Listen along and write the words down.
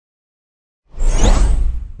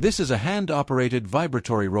This is a hand-operated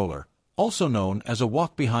vibratory roller, also known as a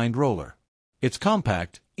walk-behind roller. It's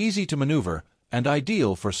compact, easy to maneuver, and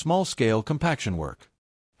ideal for small-scale compaction work.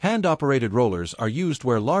 Hand-operated rollers are used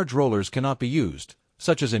where large rollers cannot be used,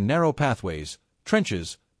 such as in narrow pathways,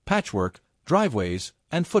 trenches, patchwork, driveways,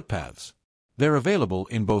 and footpaths. They're available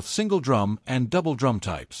in both single-drum and double-drum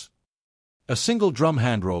types. A single-drum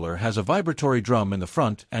hand roller has a vibratory drum in the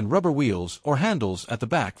front and rubber wheels or handles at the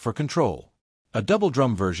back for control. A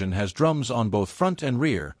double-drum version has drums on both front and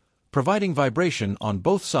rear, providing vibration on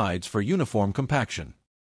both sides for uniform compaction.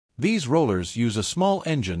 These rollers use a small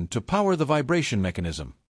engine to power the vibration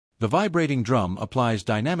mechanism. The vibrating drum applies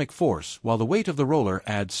dynamic force while the weight of the roller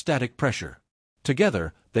adds static pressure.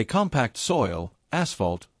 Together, they compact soil,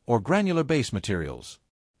 asphalt, or granular base materials.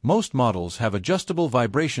 Most models have adjustable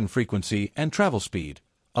vibration frequency and travel speed,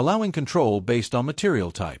 allowing control based on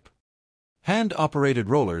material type. Hand-operated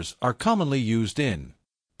rollers are commonly used in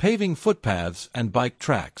paving footpaths and bike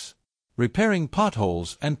tracks, repairing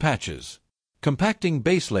potholes and patches, compacting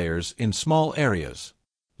base layers in small areas,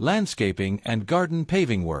 landscaping and garden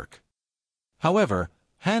paving work. However,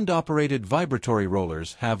 hand-operated vibratory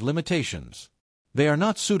rollers have limitations. They are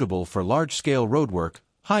not suitable for large-scale roadwork,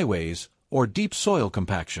 highways, or deep soil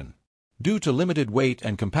compaction. Due to limited weight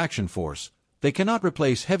and compaction force, they cannot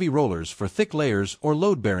replace heavy rollers for thick layers or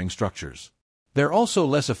load-bearing structures. They're also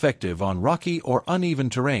less effective on rocky or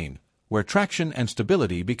uneven terrain, where traction and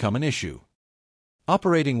stability become an issue.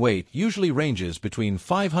 Operating weight usually ranges between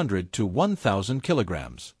 500 to 1,000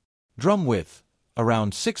 kilograms. Drum width,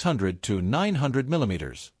 around 600 to 900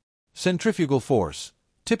 millimeters. Centrifugal force,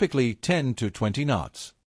 typically 10 to 20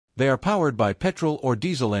 knots. They are powered by petrol or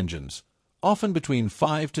diesel engines, often between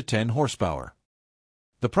 5 to 10 horsepower.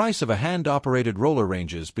 The price of a hand-operated roller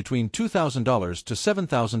ranges between $2,000 to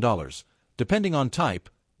 $7,000, depending on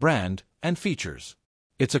type, brand, and features.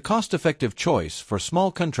 It's a cost-effective choice for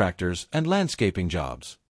small contractors and landscaping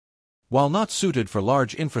jobs. While not suited for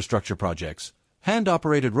large infrastructure projects,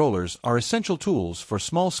 hand-operated rollers are essential tools for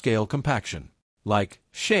small-scale compaction. Like,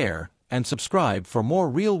 share, and subscribe for more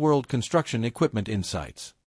real-world construction equipment insights.